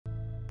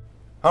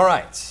All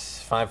right,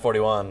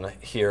 5:41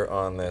 here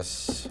on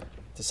this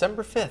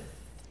December 5th,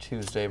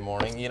 Tuesday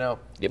morning. You know,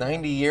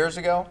 90 years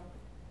ago,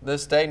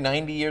 this day,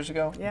 90 years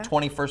ago, the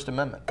 21st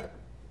Amendment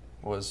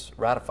was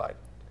ratified.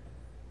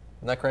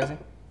 Isn't that crazy?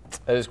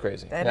 That is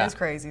crazy. That is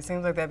crazy.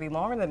 Seems like that'd be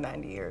longer than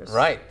 90 years.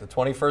 Right, the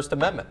 21st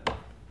Amendment.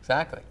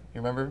 Exactly.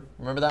 You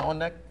remember that one,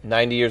 Nick?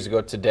 90 years ago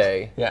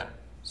today. Yeah.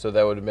 So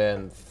that would have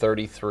been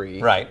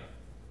 33. Right.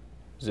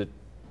 Is it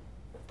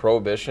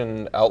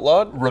prohibition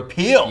outlawed?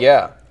 Repeal.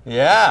 Yeah.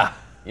 Yeah.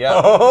 Yeah.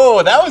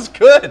 Oh, that was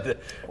good.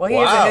 Well, he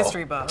is a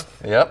history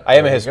buff. Yep. I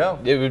am a history.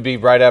 It would be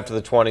right after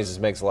the 20s. This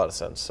makes a lot of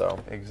sense. So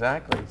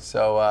exactly.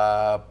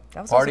 So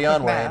party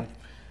on, Wayne.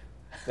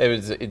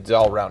 It's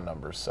all round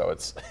numbers, so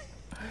it's.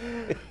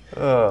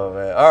 Oh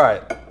man! All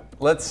right,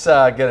 let's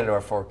get into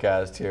our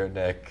forecast here,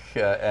 Nick.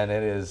 And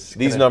it is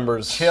these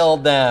numbers chill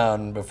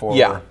down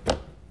before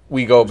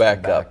we go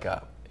back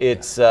up.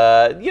 It's,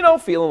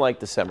 feeling like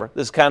December.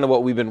 This is kind of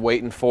what we've been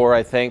waiting for,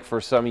 I think, for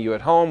some of you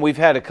at home. We've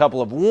had a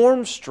couple of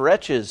warm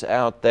stretches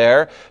out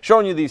there.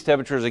 Showing you these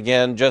temperatures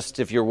again, just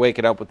if you're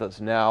waking up with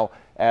us now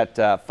at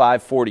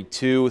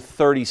 5:42,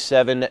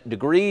 37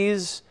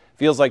 degrees.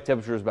 Feels like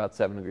temperature is about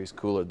 7 degrees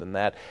cooler than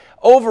that.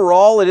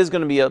 Overall, it is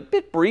going to be a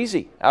bit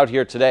breezy out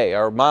here today.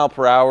 Our mile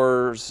per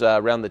hours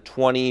around the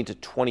 20 to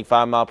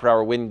 25 mile per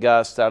hour wind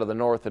gusts out of the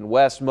north and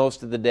west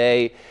most of the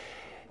day.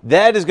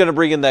 That is going to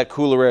bring in that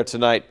cooler air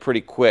tonight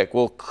pretty quick.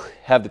 We'll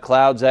have the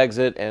clouds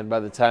exit, and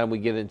by the time we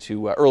get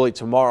into early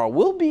tomorrow,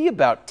 we'll be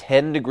about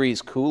 10 degrees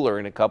cooler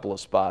in a couple of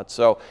spots.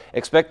 So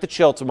expect the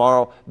chill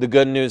tomorrow. The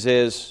good news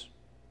is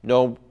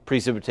no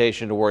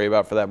precipitation to worry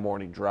about for that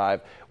morning drive.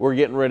 We're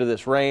getting rid of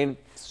this rain.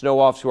 Snow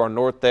off to our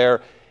north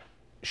there.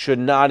 Should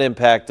not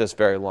impact us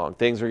very long.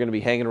 Things are going to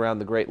be hanging around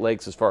the Great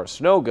Lakes as far as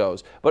snow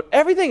goes, but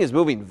everything is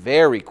moving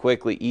very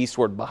quickly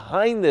eastward.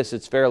 Behind this,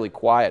 it's fairly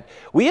quiet.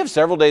 We have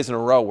several days in a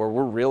row where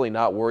we're really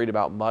not worried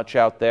about much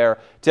out there.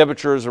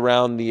 Temperatures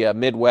around the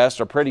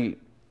Midwest are pretty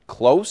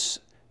close.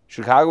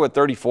 Chicago at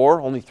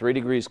 34, only 3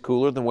 degrees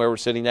cooler than where we're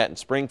sitting at in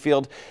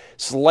Springfield.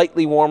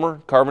 Slightly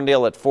warmer,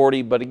 Carbondale at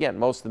 40, but again,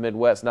 most of the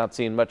Midwest not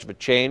seeing much of a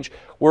change.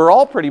 We're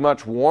all pretty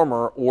much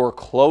warmer or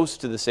close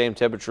to the same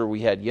temperature we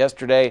had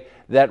yesterday.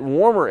 That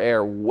warmer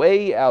air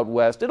way out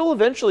west, it'll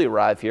eventually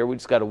arrive here. We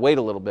just got to wait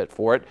a little bit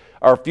for it.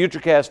 Our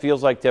Futurecast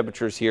feels like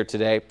temperatures here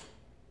today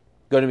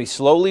going to be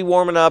slowly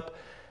warming up.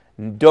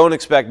 Don't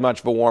expect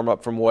much of a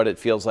warm-up from what it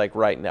feels like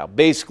right now.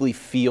 Basically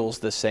feels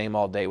the same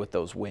all day with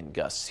those wind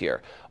gusts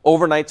here.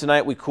 Overnight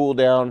tonight, we cool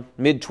down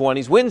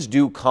mid-20s. Winds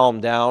do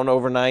calm down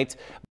overnight,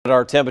 but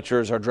our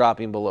temperatures are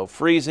dropping below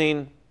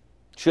freezing.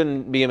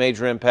 Shouldn't be a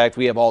major impact.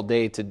 We have all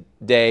day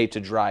today to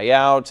dry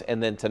out,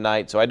 and then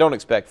tonight, so I don't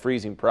expect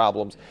freezing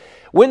problems.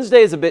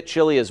 Wednesday is a bit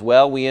chilly as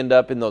well. We end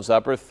up in those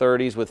upper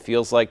 30s with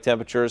feels-like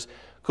temperatures.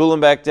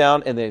 Cooling back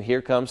down, and then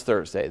here comes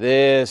Thursday.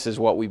 This is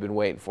what we've been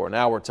waiting for.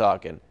 Now we're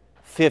talking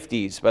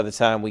 50s by the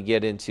time we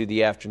get into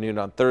the afternoon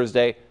on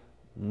Thursday.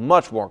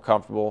 Much more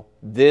comfortable.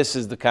 This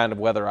is the kind of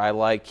weather I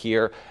like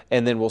here.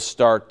 And then we'll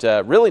start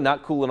really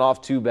not cooling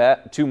off too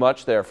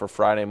much there for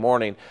Friday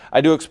morning.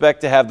 I do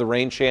expect to have the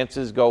rain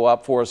chances go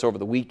up for us over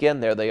the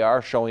weekend. There they are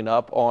showing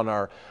up on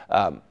our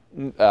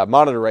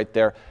monitor right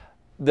there.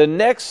 The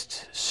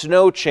next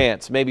snow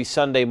chance, maybe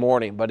Sunday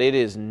morning, but it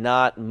is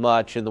not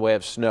much in the way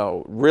of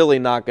snow. Really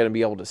not going to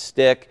be able to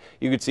stick.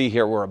 You can see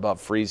here we're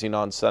above freezing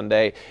on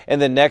Sunday. And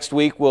then next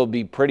week will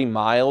be pretty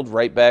mild,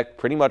 right back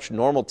pretty much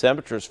normal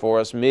temperatures for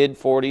us,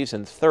 mid-40s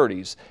and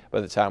 30s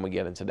by the time we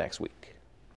get into next week.